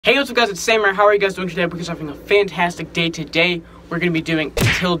Hey, what's up guys, it's Samer. How are you guys doing today? Because I'm having a fantastic day today. We're going to be doing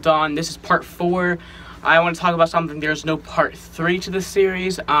Until Dawn. This is part 4. I want to talk about something. There's no part 3 to this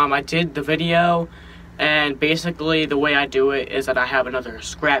series. I did the video, and basically the way I do it is that I have another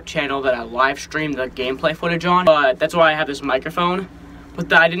scrap channel that I live stream the gameplay footage on. But that's why I have this microphone.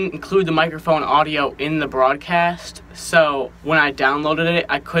 But I didn't include the microphone audio in the broadcast. So when I downloaded it,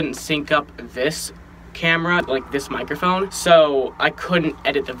 I couldn't sync up this camera, like this microphone, so I couldn't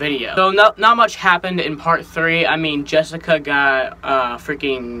edit the video. So not much happened in part 3. I mean, Jessica got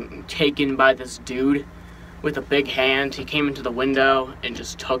freaking taken by this dude with a big hand. He came into the window and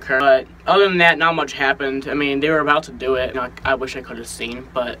just took her. But other than that, not much happened. I mean, they were about to do it. I wish I could have seen,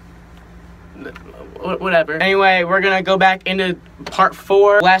 but whatever. Anyway, we're gonna go back into part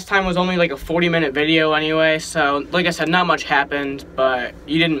 4. Last time was only like a 40-minute video anyway, so like I said, not much happened, but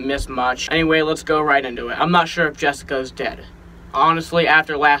you didn't miss much. Anyway, let's go right into it. I'm not sure if Jessica's dead. Honestly,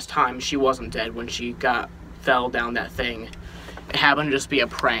 after last time, she wasn't dead when she fell down that thing. It happened to just be a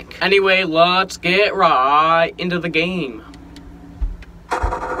prank. Anyway, let's get right into the game.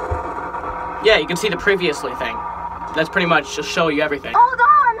 Yeah, you can see the previously thing. That's pretty much just show you everything. Hold on!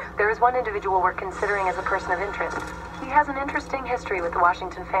 There is one individual we're considering as a person of interest. He has an interesting history with the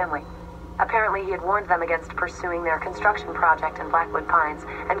Washington family. Apparently, he had warned them against pursuing their construction project in Blackwood Pines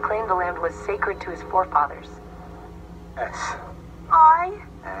and claimed the land was sacred to his forefathers. S.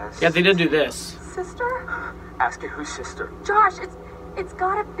 Yeah, they did do this. Sister? Ask it whose sister. Josh, it's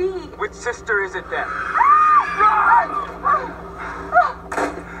gotta be. Which sister is it then? Run!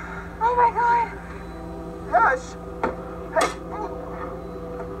 Oh my god. Yes. Hey.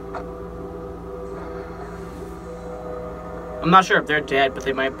 I'm not sure if they're dead, but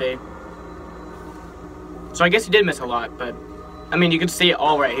they might be. So I guess he did miss a lot, but I mean, you can see it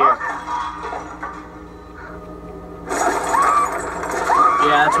all right here.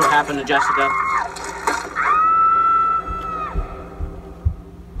 Yeah, that's what happened to Jessica.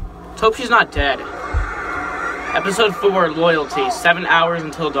 Let's hope she's not dead. Episode 4, Loyalty, 7 hours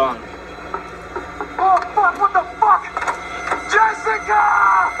until dawn. Oh fuck, what the fuck? Jessica!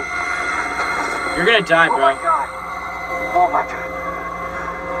 You're gonna die, bro. Oh my god. Oh my god.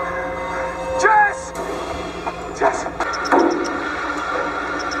 Jess! Jess!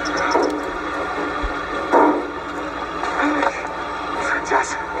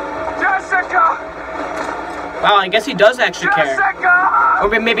 Jess! Jessica! Wow, I guess he does actually care. Jessica! Or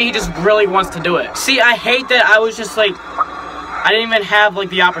maybe he just really wants to do it. See, I hate that I was just like, I didn't even have like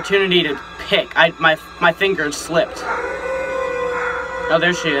the opportunity to pick. My finger slipped. Oh,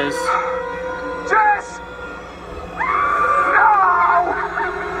 there she is. Jess!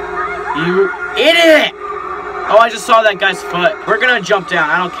 You idiot! Oh, I just saw that guy's foot. We're gonna jump down.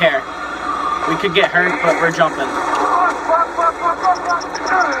 I don't care. We could get hurt, but we're jumping.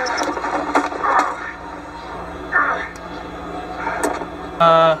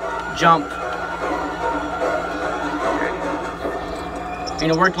 Jump. I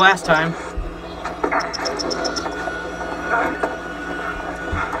mean, it worked last time.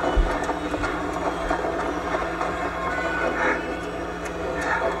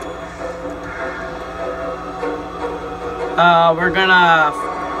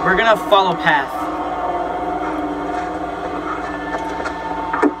 We're gonna follow path.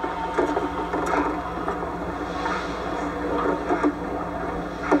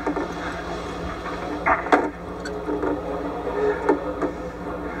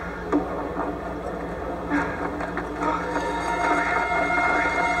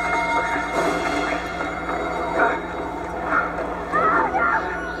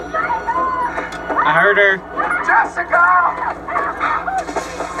 I heard her. Jessica!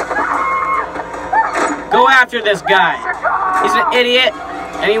 Go after this guy. He's an idiot,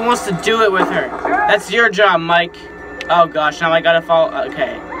 and he wants to do it with her. That's your job, Mike. Oh gosh, now I gotta follow.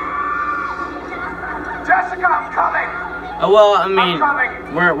 Okay. Jessica, I'm coming! Oh well, I mean,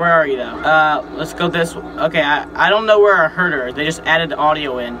 where are you though? Let's go this way. Okay, I don't know where I heard her. They just added the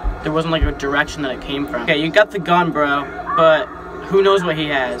audio in. There wasn't like a direction that it came from. Okay, you got the gun, bro, but who knows what he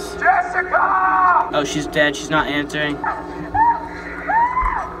has? Jessica! Oh, she's dead. She's not answering.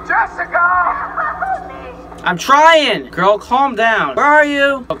 Jessica! I'm trying! Girl, calm down. Where are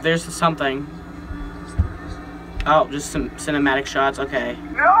you? Oh, there's something. Oh, just some cinematic shots. Okay.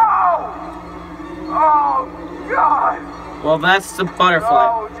 No! Oh, God! Well, that's the butterfly.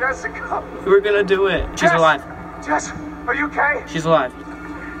 Oh, Jessica! We're gonna do it. She's alive. Jess, are you okay? She's alive.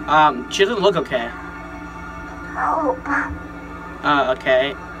 She doesn't look okay. Help.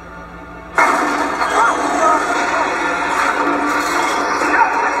 Okay.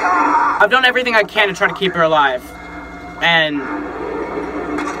 I've done everything I can to try to keep her alive. And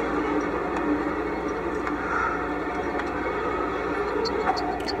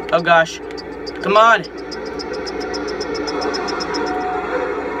Oh gosh. Come on.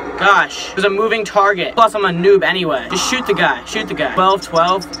 Gosh. There's a moving target. Plus, I'm a noob anyway. Just shoot the guy. Shoot the guy. 12,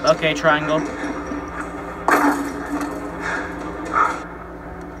 12. Okay, triangle.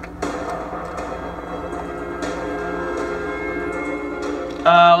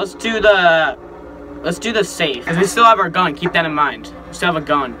 Let's do the safe. Because we still have our gun. Keep that in mind. We still have a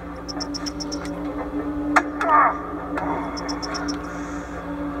gun.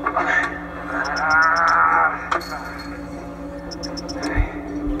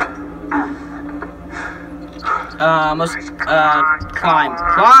 Let's, climb.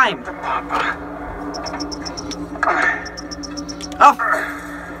 Climb! Oh!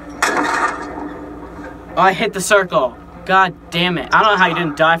 Oh, I hit the circle. God damn it. I don't know how you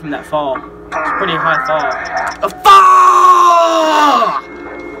didn't die from that fall. It's a pretty high fall. A fall!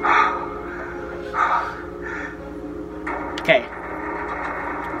 Okay.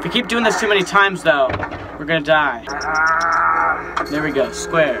 If we keep doing this too many times, though, we're gonna die. There we go,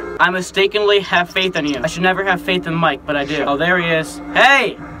 square. I mistakenly have faith in you. I should never have faith in Mike, but I do. Oh, there he is.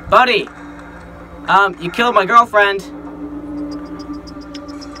 Hey, buddy! You killed my girlfriend.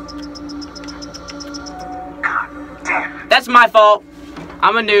 God damn. That's my fault.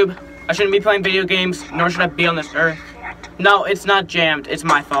 I'm a noob. I shouldn't be playing video games, nor should I be on this earth. No, it's not jammed. It's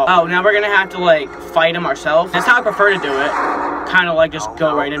my fault. Oh, now we're gonna have to, like, fight him ourselves. That's how I prefer to do it. Kind of like just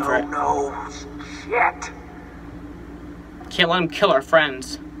go right in for it. No, shit. Can't let him kill our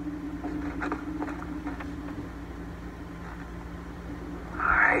friends.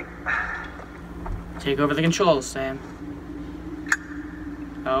 Alright. Take over the controls, Sam.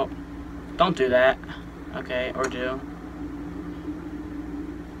 Oh. Don't do that. Okay, or do.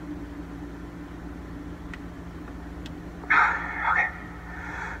 Okay.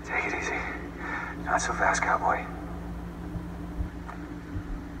 Take it easy. Not so fast, cowboy.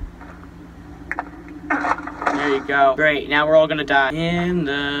 There you go. Great, now we're all gonna die. In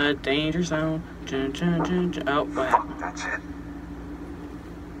the danger zone. Dun, dun, dun, dun. Oh, what happened? That's it.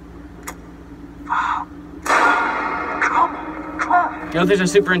 Come on. You know, if there's a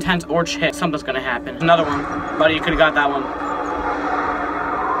super intense orange hit, something's gonna happen. Another one. Buddy, you could've got that one.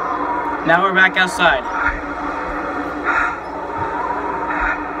 Now we're back outside.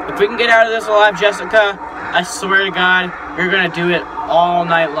 If we can get out of this alive, Jessica, I swear to God, you're gonna do it all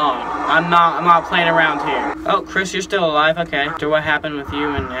night long. I'm not playing around here. Oh, Chris, you're still alive. Okay. After what happened with you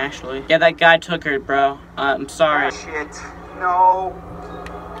and Ashley. Yeah, that guy took her, bro. I'm sorry. Oh, shit. No.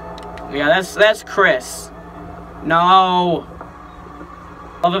 Yeah, that's Chris. No.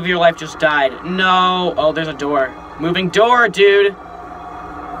 Love of your life just died. No. Oh, there's a door. Moving door, dude.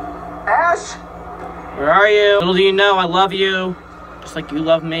 Ash? Where are you? Little do you know, I love you. Just like you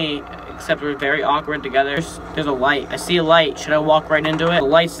love me. Except we're very awkward together. There's a light. I see a light. Should I walk right into it? The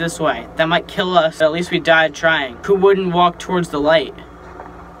light's this way. That might kill us, but at least we died trying. Who wouldn't walk towards the light?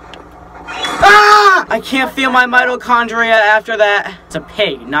 Ah! I can't feel my mitochondria after that. It's a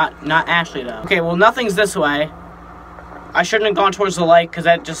pig, not Ashley though. Okay, well nothing's this way. I shouldn't have gone towards the light because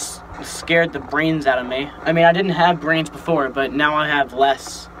that just scared the brains out of me. I mean, I didn't have brains before, but now I have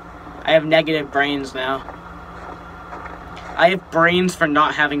less. I have negative brains now. I have brains for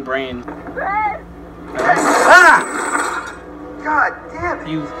not having brains. Ah! God damn it.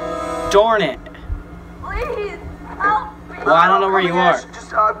 You darn it. Please, help me. Well, I don't know where you are.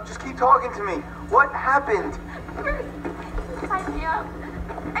 Just keep talking to me. What happened? Tie me up.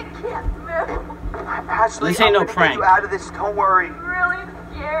 I can't move. Ashley, This ain't no I'm gonna prank. get you out of this. Don't worry. I'm really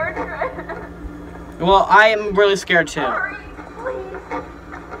scared, Chris. Well, I am really scared too. Hurry, please.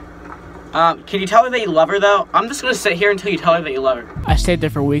 Can you tell her that you love her, though? I'm just gonna sit here until you tell her that you love her. I stayed there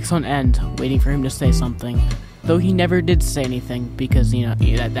for weeks on end, waiting for him to say something. Though he never did say anything, because, you know,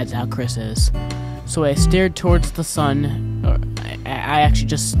 that's how Chris is. So I stared towards the sun. I actually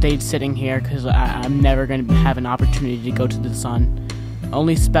just stayed sitting here, because I'm never gonna have an opportunity to go to the sun.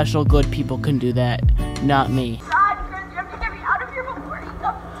 Only special good people can do that, not me. God, Chris, you have to get me out of here before he comes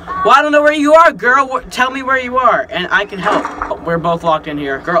back. Well, I don't know where you are, girl. Tell me where you are, and I can help. We're both locked in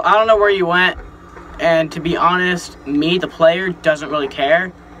here. Girl, I don't know where you went, and to be honest, me, the player, doesn't really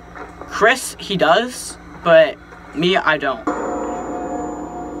care. Chris, he does, but me, I don't.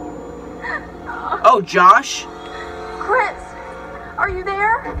 Oh, Josh? Chris, are you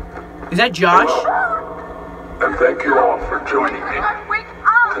there? Is that Josh? And thank you all for joining me. God, wake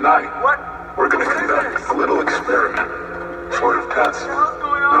up! Tonight, What? we're going to conduct a little experiment, sort of test.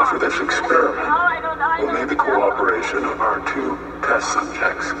 Now for this experiment, we'll need the cooperation of our two test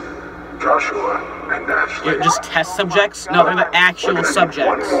subjects, Joshua and Ashley. You're just test subjects? No, they're the actual We're gonna need subjects.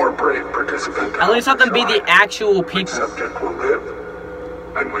 one more brave participant. At least let them be the actual Each people. subject will live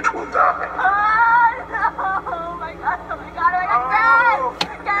and which will die. Oh my god, oh my god, oh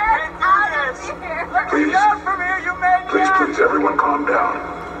my god, get us out of here. Please, please, everyone calm down.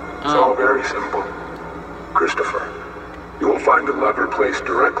 It's all very simple. Christopher, you will find a lever placed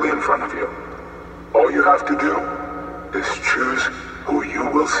directly in front of you. All you have to do is choose who you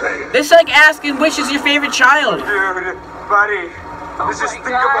will save. This is like asking which is your favorite child. Dude, buddy, let's just think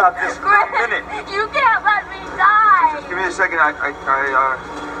about this for a minute. You can't let me die. Just give me a second. I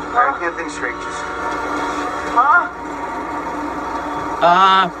can't think straight. Just.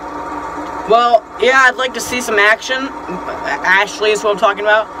 Well, yeah, I'd like to see some action. Ashley is what I'm talking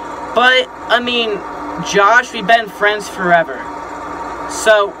about. But, I mean, Josh, we've been friends forever.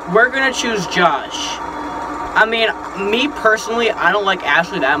 So, we're gonna choose Josh. I mean, me personally, I don't like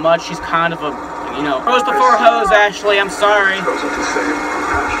Ashley that much. She's kind of a, you know, rose before hose, Ashley. I'm sorry. Chosen to save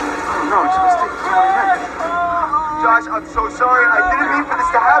Ashley. No, it's a mistake. It's what I meant. Josh, I'm so sorry. I didn't mean for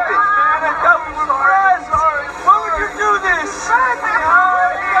this to happen. Man, I thought we were friends. Why would you do this?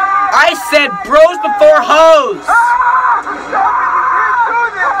 I said bros before hoes. Stop it! You can't do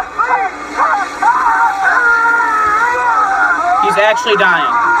this! Please! He's actually dying.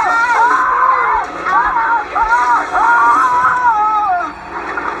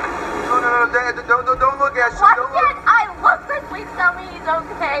 No, don't look, Ashley. Why Don't can't look. I look? Please tell me he's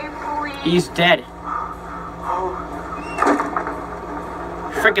okay, please. He's dead. Oh.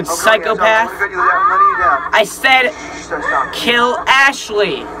 Freaking Okay, psychopath. I'm letting you down. I said Stop. kill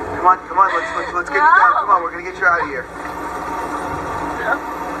Ashley. Come on, let's get you down. Come on, we're gonna get you out of here.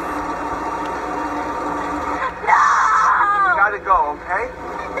 You gotta go, okay?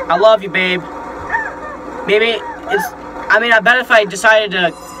 I love you, babe. Maybe it's... I mean, I bet if I decided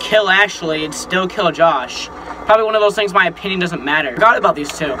to kill Ashley, it'd still kill Josh. Probably one of those things my opinion doesn't matter. Forgot about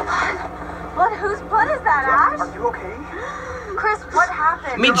these two. What? Whose blood is that, Ash? Are you okay? Chris, what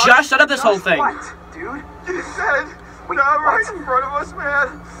happened? I mean, Josh set up this whole thing. What, dude? You said not right in front of us,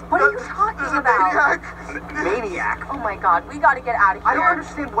 man. What are you talking There's a about? maniac. Oh my god, we gotta get out of here. I don't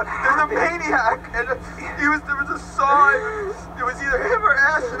understand what happened. There's a maniac, and there was a sign. It was either him or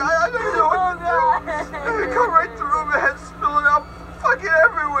Ash, and I don't know what to do. It come right through, man, spilling out fucking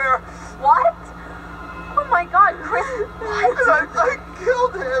everywhere. What? Oh my god, Chris, what? And I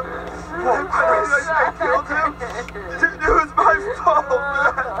killed him. I killed him. It was my fault,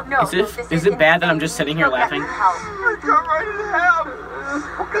 man. No, Is it bad that I'm just sitting here laughing? I cut right in half.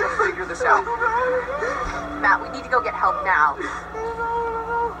 We're gonna figure this out. Matt, we need to go get help now.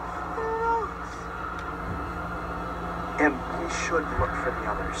 And we should look for the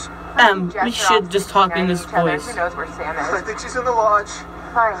others. We should just talk in this voice. Who knows where Sam I is? think she's in the lodge.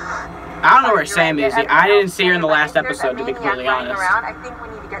 Fine. I don't know where Sam is. I didn't see her in the last episode, to be completely honest. I think we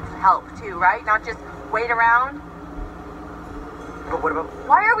need to get some help too, right? Not just wait around. But what about...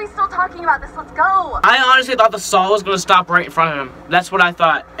 Why are we still talking about this? Let's go. I honestly thought the saw was going to stop right in front of him. That's what I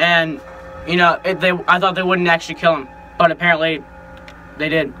thought. And, you know, I thought they wouldn't actually kill him. But apparently, they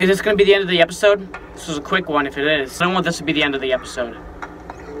did. Is this going to be the end of the episode? This was a quick one if it is. I don't want this to be the end of the episode.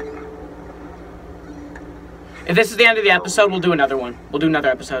 If this is the end of the episode, we'll do another one. We'll do another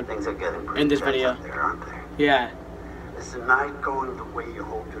episode Things are getting pretty in this tense video. out there, aren't they? Yeah. Is the night going the way you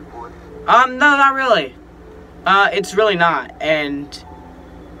hoped it would? No, not really. It's really not. And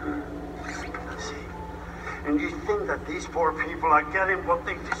I see. And you think that these poor people are getting what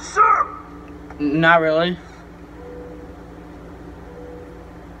they deserve? not really.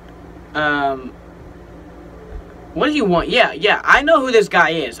 What do you want? Yeah, I know who this guy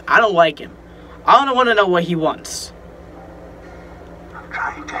is. I don't like him. I don't want to know what he wants. I'm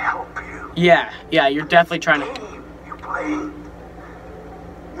trying to help you. Yeah, you're definitely trying to... Game you're playing.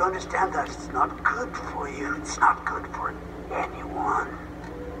 You understand that it's not good for you. It's not good for anyone.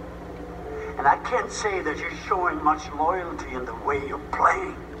 And I can't say that you're showing much loyalty in the way you're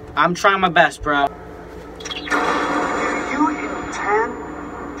playing. I'm trying my best, bro. Do you intend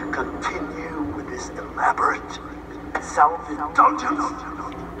to continue with this elaborate self-indulgence?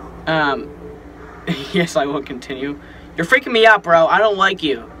 Yes, I will continue. You're freaking me out, bro. I don't like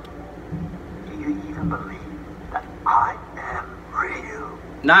you. Do you even believe that I am real?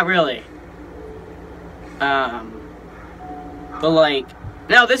 Not really. But like,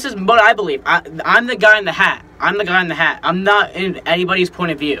 no, this is what I believe. I'm the guy in the hat. I'm the guy in the hat. I'm not in anybody's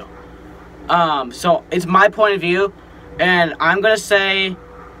point of view. So it's my point of view, and I'm gonna say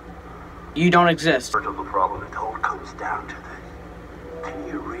you don't exist. Part of the problem, it all comes down to this. Can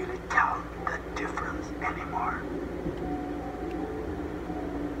you really tell the difference anymore?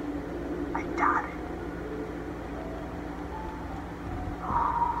 I doubt it.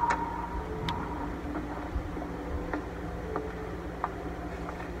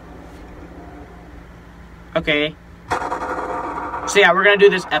 Okay. So yeah, we're gonna do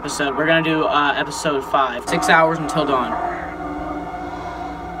this episode. We're gonna do episode 5. 6 hours until dawn.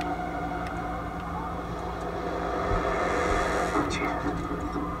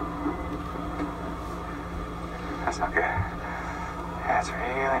 That's not good. That's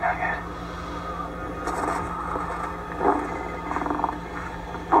really not good.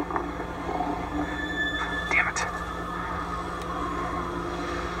 Damn it.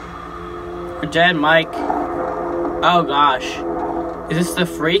 We're dead, Mike. Oh gosh. Is this the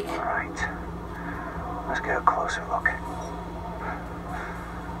freak? Alright. Let's get a closer look.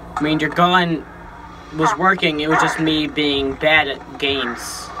 I mean, your gun was working. It was just me being bad at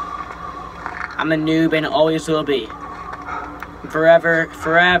games. I'm a noob and always will be. Forever,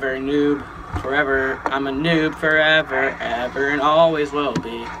 forever, noob. Forever, I'm a noob forever, ever, and always will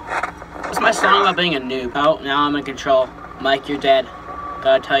be. What's my song about being a noob? Oh, now I'm in control. Mike, you're dead.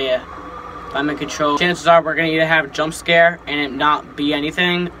 Gotta tell you, if I'm in control, chances are we're gonna either have a jump scare and it not be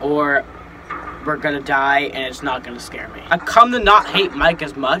anything, or we're gonna die and it's not gonna scare me. I've come to not hate Mike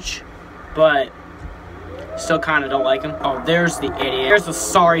as much, but still kinda don't like him. Oh, there's the idiot. There's the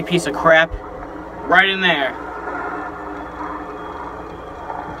sorry piece of crap. Right in there.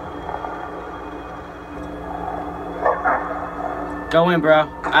 Go in, bro.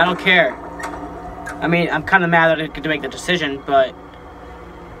 I don't care. I mean, I'm kind of mad that I get to make the decision, but...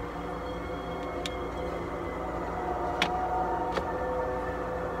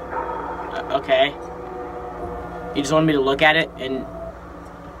 okay. You just wanted me to look at it and...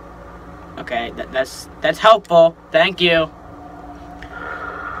 okay, that's helpful. Thank you.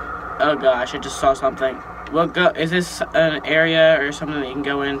 Oh gosh, I just saw something. Well, go. Is this an area or something that you can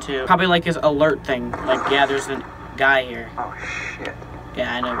go into? Probably like his alert thing. Like, yeah, there's a guy here. Oh shit.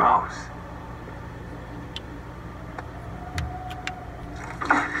 Yeah, I know. Right?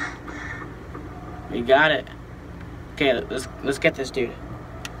 We got it. Okay, let's get this dude.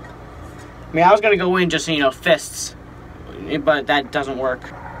 I mean, I was gonna go in just, you know, fists, but that doesn't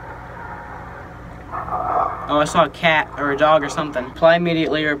work. Oh, I saw a cat or a dog or something. Apply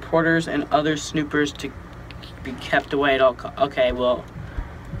immediately. Reporters and other snoopers to be kept away at all costs. Okay, well,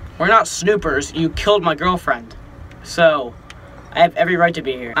 we're not snoopers. You killed my girlfriend, so I have every right to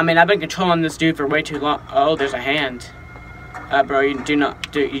be here. I mean, I've been controlling this dude for way too long. Oh, there's a hand. Bro, you do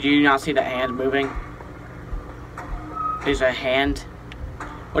not see that hand moving? There's a hand.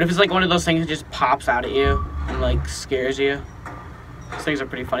 What if it's like one of those things that just pops out at you and like scares you? Those things are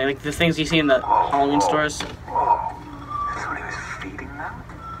pretty funny. Like the things you see in the Halloween stores. That's what he was feeding them?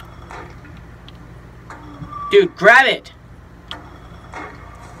 Dude, grab it!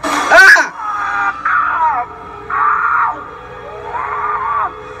 Ah!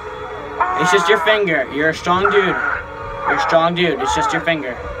 It's just your finger. You're a strong dude. You're a strong dude. It's just your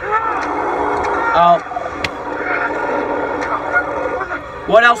finger. Oh.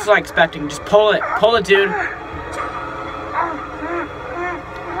 What else was I expecting? Just pull it. Pull it, dude.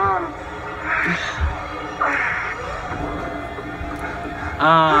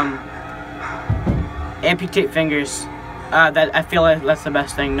 Amputate fingers. That I feel like that's the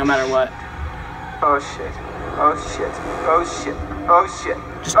best thing, no matter what. Oh shit. Oh shit. Oh shit. Oh shit.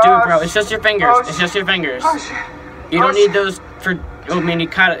 Just do it, bro. It's just your fingers. It's just your fingers. Oh shit. You don't need those for. I mean, you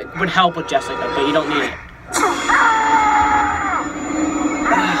kind of would help with Jessica, but you don't need it.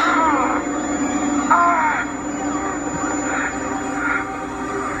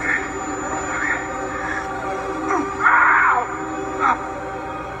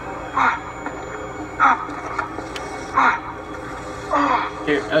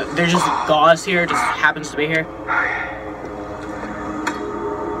 Here, there's just gauze here. Just happens to be here.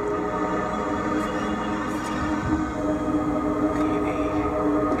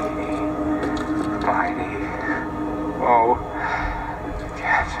 Oh,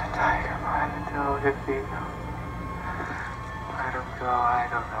 catch a tiger by the toe if he goes. Let him go, I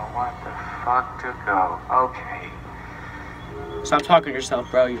don't know what the fuck to go. Okay. Stop talking to yourself,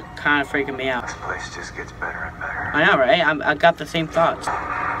 bro. You're kind of freaking me out. This place just gets better and better. I know, right? I got the same thoughts. Oh,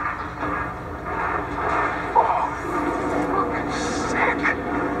 fucking sick.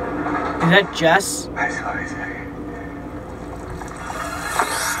 Is that Jess? That's what I say.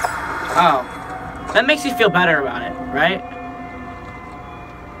 Oh. That makes you feel better about it, right?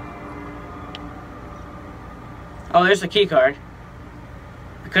 Oh, there's the key card.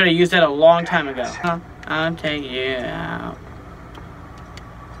 I could have used that a long time ago. Huh? I'll take you out.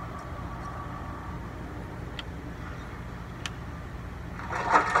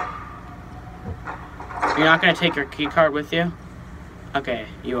 You're not gonna take your key card with you? Okay,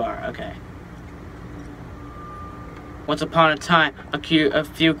 you are, okay. Once upon a time, a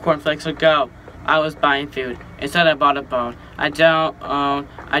few cornflakes ago, I was buying food. Instead, I bought a bone. I don't own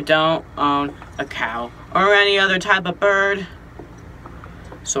a cow or any other type of bird.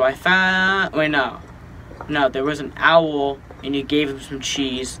 So I found, wait, no, there was an owl, and you gave him some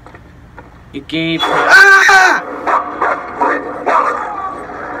cheese. You gave him,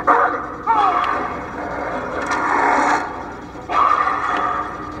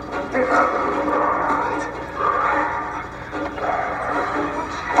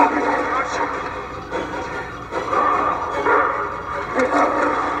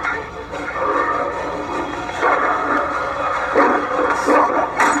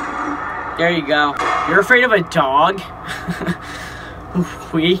 there you go. You're afraid of a dog?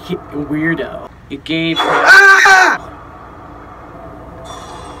 Weirdo. You gave her...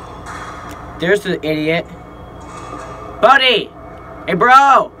 There's the idiot. Buddy! Hey,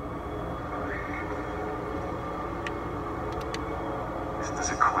 bro! Isn't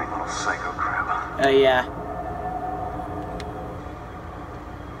this a quaint little psycho crab? Yeah.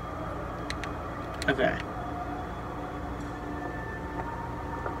 Okay.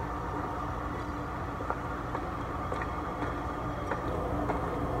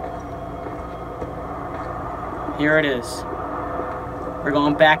 Here it is. We're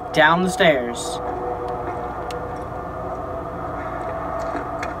going back down the stairs.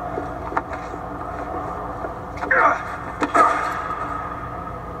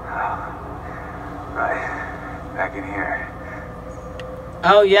 Right. Back in here.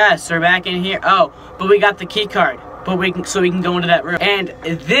 Oh yes, we're back in here. Oh, but we got the key card. But so we can go into that room. And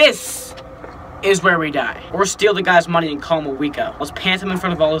this is where we die. Or steal the guy's money and call him a Wiko. Let's pant him in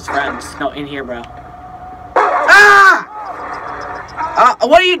front of all his friends. No, in here, bro.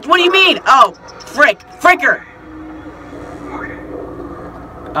 What do you mean? Oh, fricker.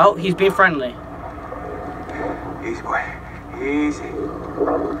 Oh, he's being friendly. Easy, boy. Easy.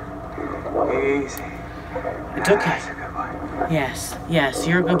 Easy. It's okay. That's a good boy. Yes,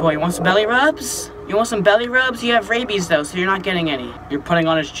 you're a good boy. You want some belly rubs? You want some belly rubs? You have rabies, though, so you're not getting any. You're putting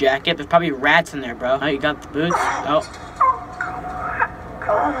on his jacket. There's probably rats in there, bro. Oh, you got the boots? Oh.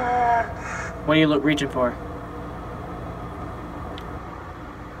 What are you reaching for?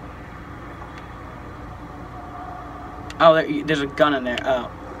 Oh, there's a gun in there. Oh.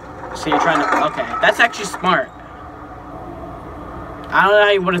 So you're trying to... Okay. That's actually smart. I don't know how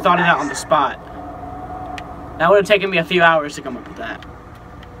you would have thought of that on the spot. That would have taken me a few hours to come up with that.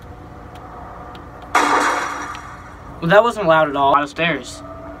 Well, that wasn't loud at all. Out of stairs.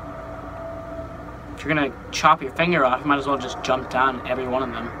 If you're gonna chop your finger off, you might as well just jump down every one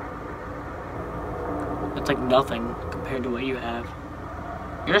of them. That's like nothing compared to what you have.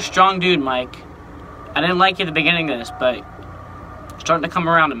 You're a strong dude, Mike. I didn't like you at the beginning of this, but you're starting to come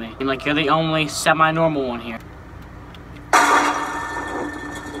around to me. Seem like you're the only semi-normal one here.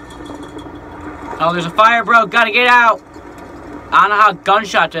 Oh, there's a fire, bro. Gotta get out. I don't know how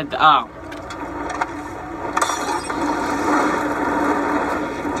gunshots did. Oh.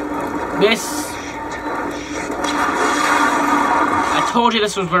 Miss. I told you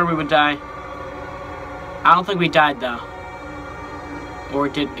this was where we would die. I don't think we died, though. Or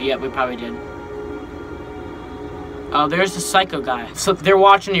did... Yeah, we probably did. Oh, there's the psycho guy. So they're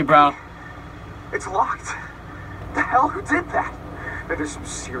watching you, bro. It's locked. The hell? Who did that? There's some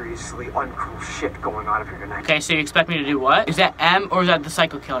seriously uncool shit going on up here tonight. Okay, so you expect me to do what? Is that M or is that the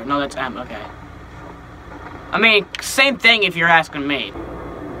psycho killer? No, that's M. Okay. I mean, same thing if you're asking me.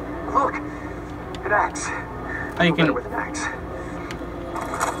 Look, an axe. Oh, you can... with an axe.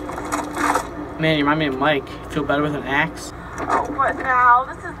 Man, you remind me of Mike. Feel better with an axe? Oh, what now?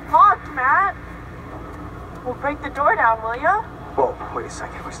 This is locked, Matt. We'll break the door down, will ya? Whoa, wait a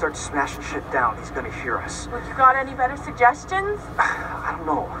second. If we start smashing shit down, he's gonna hear us. Well, you got any better suggestions? I don't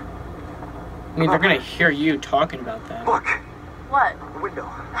know. I mean, they're gonna hear you talking about that. Look! What? The window.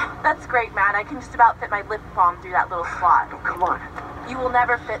 That's great, Matt. I can just about fit my lip balm through that little slot. No, come on. You will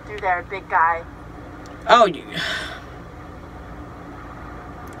never fit through there, big guy. Oh,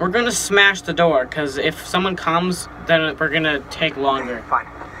 we're gonna smash the door, because if someone comes, then we're gonna take longer. Fine.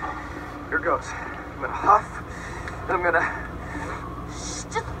 Here goes. I'm gonna huff, and I'm gonna...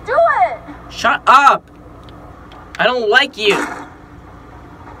 Just do it! Shut up! I don't like you!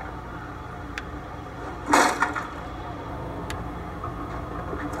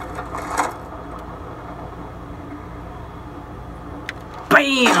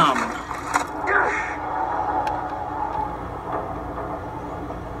 BAM!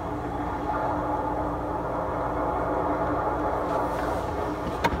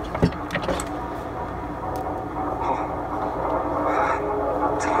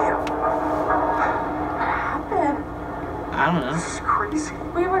 I don't know. This is crazy. crazy.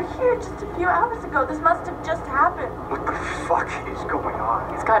 We were here just a few hours ago. This must have just happened. What the fuck is going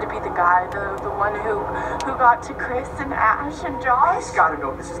on? It's got to be the guy, the one who got to Chris and Ash and Josh. He's gotta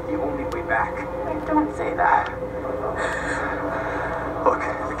know this is the only way back. Don't say that. Look,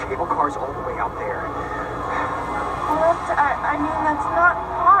 the cable car's all the way out there. Well, I mean, that's not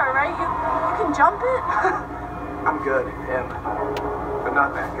far, right? You can jump it? I'm good, but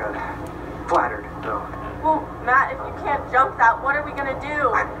not that good. Flattered, though. Well, Matt, if you can't jump that, what are we gonna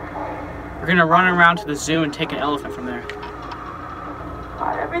do? We're gonna run around to the zoo and take an elephant from there.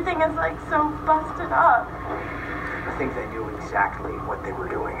 God, everything is like so busted up. I think they knew exactly what they were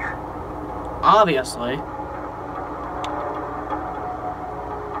doing. Obviously.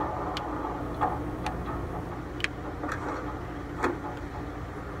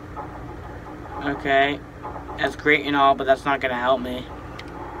 Okay, that's great and all, but that's not gonna help me.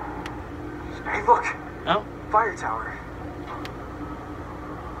 Hey, look! Oh? Fire tower.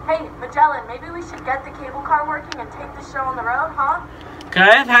 Hey, Magellan, maybe we should get the cable car working and take the show on the road, huh? Could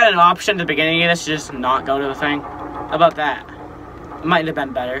I have had an option at the beginning of this to just not go to the thing? How about that? It might have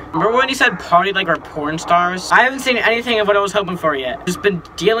been better. Remember when you said party like we're porn stars? I haven't seen anything of what I was hoping for yet. Just been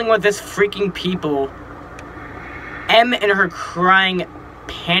dealing with this freaking people. Em and her crying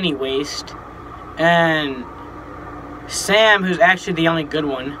panty waist. And Sam, who's actually the only good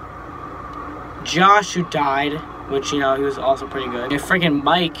one. Josh, who died, which, you know, he was also pretty good. And freaking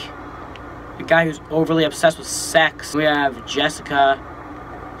Mike, the guy who's overly obsessed with sex. We have Jessica,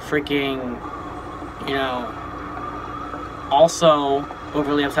 freaking, you know, also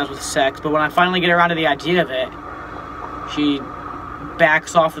overly obsessed with sex. But when I finally get around to the idea of it, she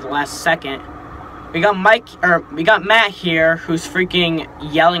backs off at the last second. We got Matt here, who's freaking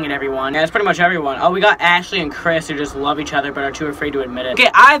yelling at everyone. Yeah, it's pretty much everyone. Oh, we got Ashley and Chris, who just love each other, but are too afraid to admit it. Okay,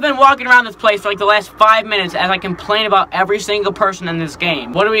 I've been walking around this place for like the last 5 minutes as I complain about every single person in this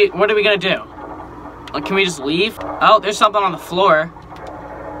game. What are we gonna do? Like, can we just leave? Oh, there's something on the floor.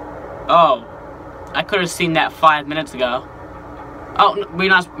 Oh, I could have seen that 5 minutes ago. Oh, we're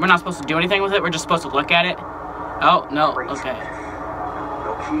not supposed to do anything with it. We're just supposed to look at it. Oh no. Great. Okay.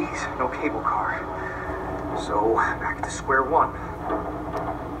 No keys, no cable car. So, back to square one.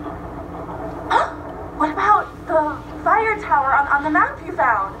 What about the fire tower on the map you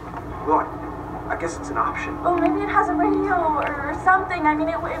found? Look, I guess it's an option. Oh, maybe it has a radio or something. I mean,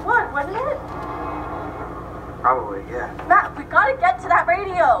 it would, wouldn't it? Probably, yeah. Matt, we gotta get to that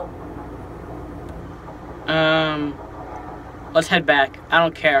radio. Let's head back. I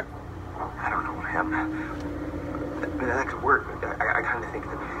don't care. I don't know, man. That could work. I kind of think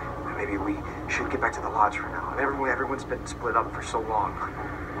that maybe we should get back to the lodge for now. Everyone's been split up for so long.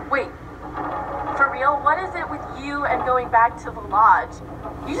 Wait, for real? What is it with you and going back to the lodge?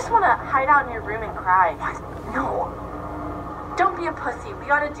 You just want to hide out in your room and cry. What? No. Don't be a pussy. We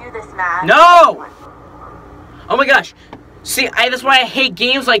gotta do this, Matt. No! Oh my gosh. See, that's why I hate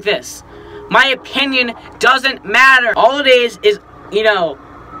games like this. My opinion doesn't matter. All it is, you know,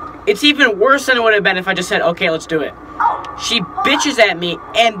 it's even worse than it would have been if I just said, okay, let's do it. She bitches at me,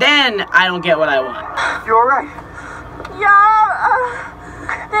 and then I don't get what I want. You alright?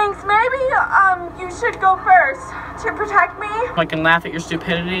 Yeah, thanks. Maybe, you should go first to protect me. I can laugh at your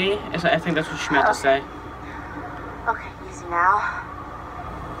stupidity. I think that's what she meant to say. Okay, easy now.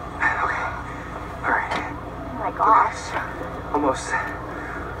 Okay. Alright. Oh my gosh. Almost.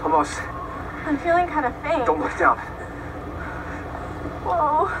 I'm feeling kind of faint. Don't look down.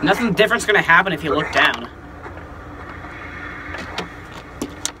 Whoa. Nothing different's gonna happen if you look down.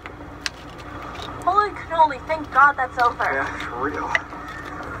 Holy cannoli, thank God that's over. Yeah, for real.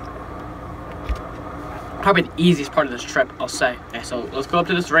 Probably the easiest part of this trip, I'll say. Okay, so let's go up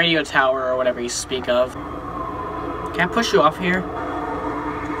to this radio tower or whatever you speak of. Can I push you off here?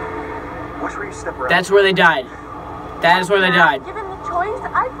 Watch where you step around. That's where they died. That is where they died. Given the choice,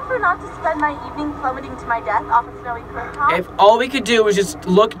 I prefer not to spend my evening plummeting to my death off a snowy clifftop. If all we could do was just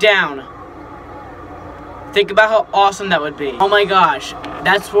look down, think about how awesome that would be. Oh my gosh,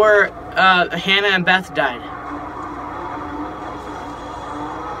 that's where Hannah and Beth died.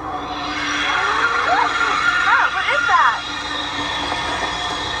 What is that?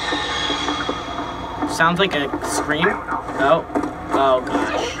 Sounds like a scream. Oh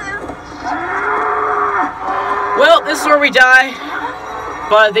gosh. Well, this is where we die.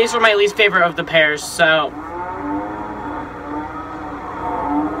 But these were my least favorite of the pairs, so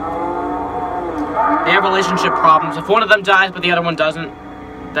they have relationship problems. If one of them dies but the other one doesn't,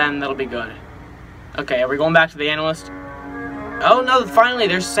 then that'll be good. Okay, are we going back to the analyst? Oh no, finally,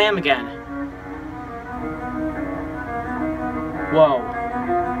 there's Sam again. Whoa.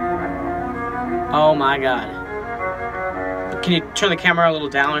 Oh my god. Can you turn the camera a little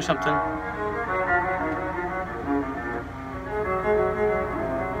down or something?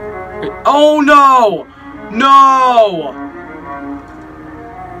 Oh no! No!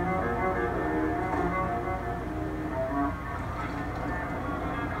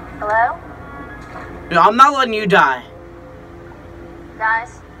 Hello? No, I'm not letting you die.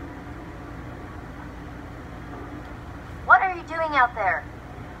 Guys? What are you doing out there?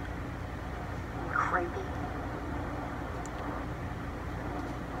 Creepy.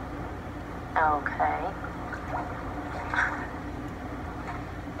 Okay.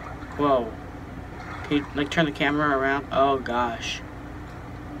 Whoa. Can you, like, turn the camera around? Oh, gosh.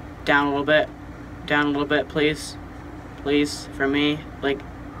 Down a little bit. Down a little bit, please. Please, for me. Like,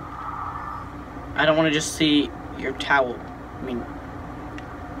 I don't want to just see your towel. I mean,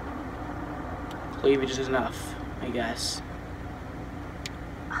 cleavage is enough, I guess.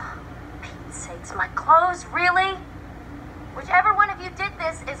 Pete's sakes, my clothes, really? Whichever one of you did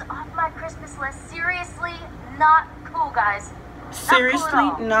this is off my Christmas list. Seriously, not cool, guys.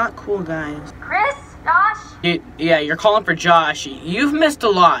 Seriously, not cool, guys. Chris? Josh? Yeah, you're calling for Josh. You've missed a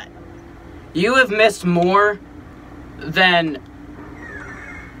lot. You have missed more than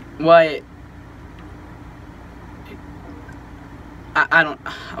what... I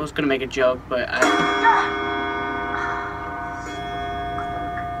was gonna make a joke, but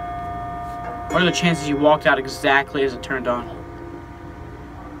what are the chances you walked out exactly as it turned on?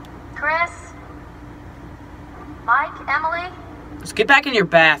 Chris? Mike? Emily? Let's get back in your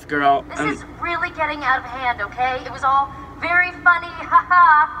bath, girl. This is really getting out of hand, okay? It was all very funny,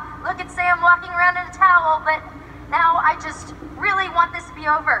 haha. Look at Sam walking around in a towel, but now I just really want this to be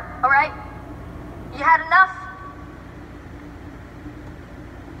over, alright? You had enough?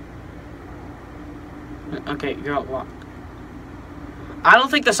 Okay, girl, walk. I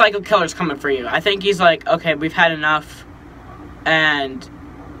don't think the psycho killer's coming for you. I think he's like, okay, we've had enough, and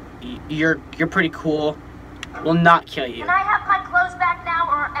you're pretty cool. We'll not kill you. Can I have my clothes back now,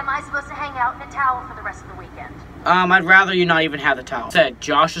 or am I supposed to hang out in a towel for the rest of the weekend? I'd rather you not even have the towel. Said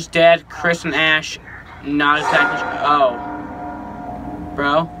Josh is dead, Chris and Ash, not exactly. Oh,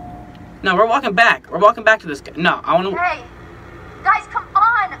 bro. No, we're walking back. We're walking back to this guy. No, I want to. Hey, guys, come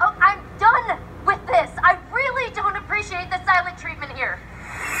on! Oh, I'm done with this. I really don't appreciate the silent treatment here.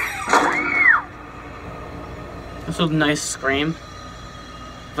 This was a nice scream.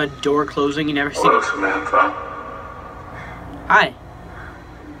 Of a door closing, you never see. Hello, Samantha. Hi.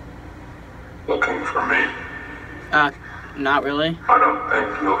 Looking for me? Not really. I don't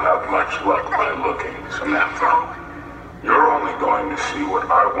think you'll have much luck by looking, Samantha. You're only going to see what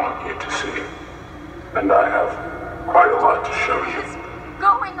I want you to see. And I have quite a lot to show you. What's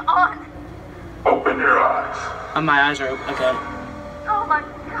going on? Open your eyes. My eyes are open. Okay. Oh my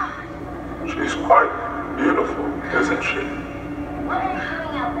god. She's quite beautiful, isn't she? What are you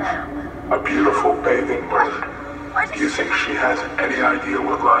doing out there? A beautiful bathing bird. What? Do you think she has any idea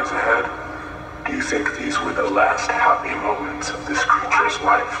what lies ahead? Do you think these were the last happy moments of this creature's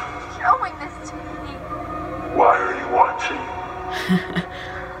life? Showing this to me. Why are you watching?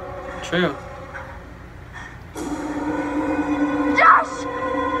 True. Josh!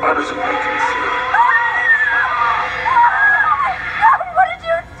 How does it make you feel? God, what did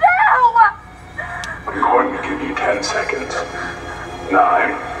you do? I'm going to give you 10 seconds. 9,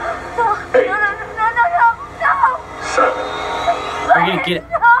 8, No. 7. We're gonna get it.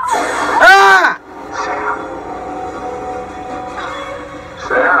 Ah!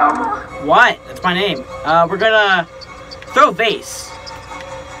 Sam? What? That's my name. We're gonna throw a vase.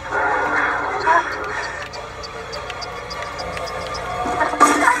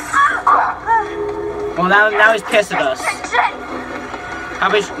 Well, now he's pissed at us.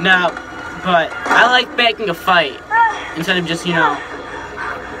 No, but I like making a fight instead of just, you know.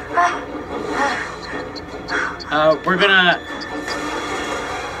 We're gonna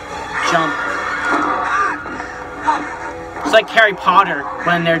jump. It's like Harry Potter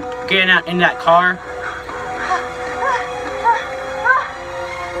when they're getting out in that car.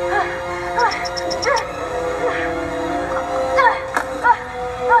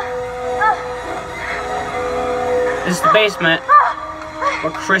 This is the basement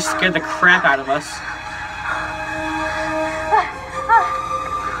where Chris scared the crap out of us.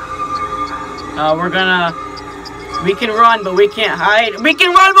 We can run, but we can't hide. We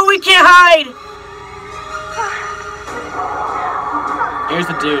can run, but we can't hide! Here's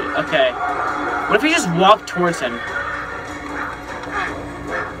the dude. Okay. What if we just walk towards him?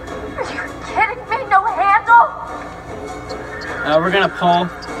 Are you kidding me? No handle? We're gonna pull.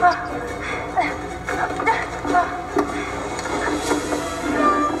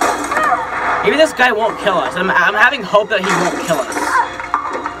 Maybe this guy won't kill us. I'm having hope that he won't kill us.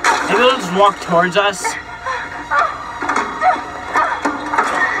 Maybe he'll just walk towards us.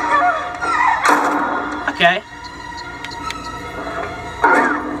 Okay.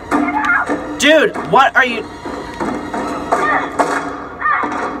 Dude, what are you...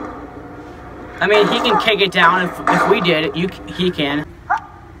 I mean, he can kick it down if we did it. He can.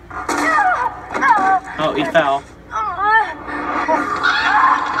 Oh, he fell.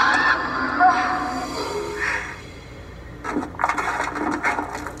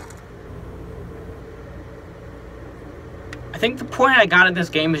 I think the point I got in this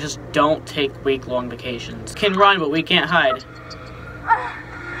game is just don't take week-long vacations. Can run, but we can't hide.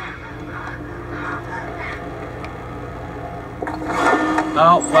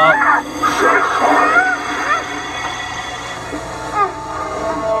 Oh, well.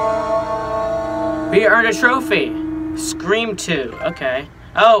 We earned a trophy. Scream 2. Okay.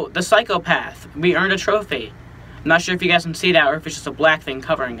 Oh, the psychopath. We earned a trophy. I'm not sure if you guys can see that or if it's just a black thing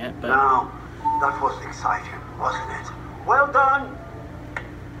covering it, but... Now, that was exciting, wasn't it? Well done.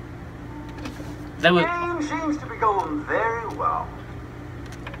 That was... The game seems to be going very well.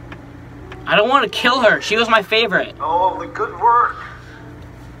 I don't want to kill her. She was my favorite. Oh, the good work.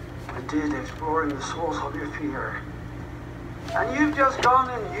 I did exploring the source of your fear. And you've just gone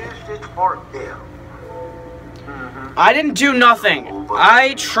and used it for ill. I didn't do nothing.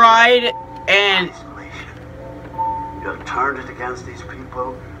 I tried and... Isolation. You have turned it against these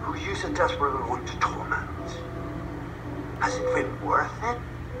people who use a desperate one to torment. Has it been worth it?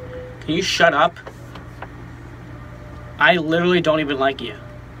 Can you shut up? I literally don't even like you.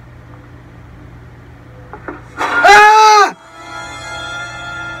 Ah!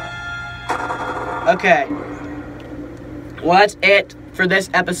 Okay. Well, that's it for this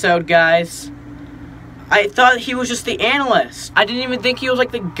episode, guys. I thought he was just the analyst. I didn't even think he was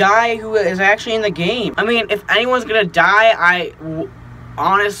like the guy who is actually in the game. I mean, if anyone's gonna die, I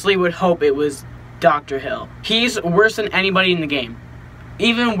honestly would hope it was Dr. Hill. He's worse than anybody in the game.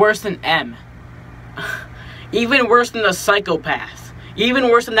 Even worse than M. Even worse than the psychopath. Even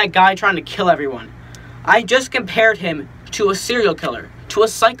worse than that guy trying to kill everyone. I just compared him to a serial killer, to a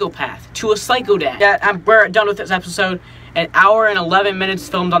psychopath, to a psychodad. Yeah, we're done with this episode. An hour and 11 minutes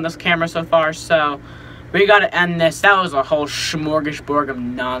filmed on this camera so far, so we gotta end this. That was a whole smorgasbord of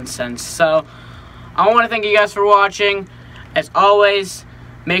nonsense. So, I want to thank you guys for watching. As always,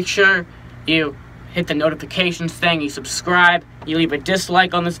 make sure you hit the notifications thing, you subscribe, you leave a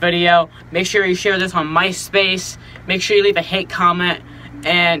dislike on this video. Make sure you share this on MySpace. Make sure you leave a hate comment.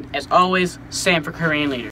 And, as always, Sam for Korean Leader.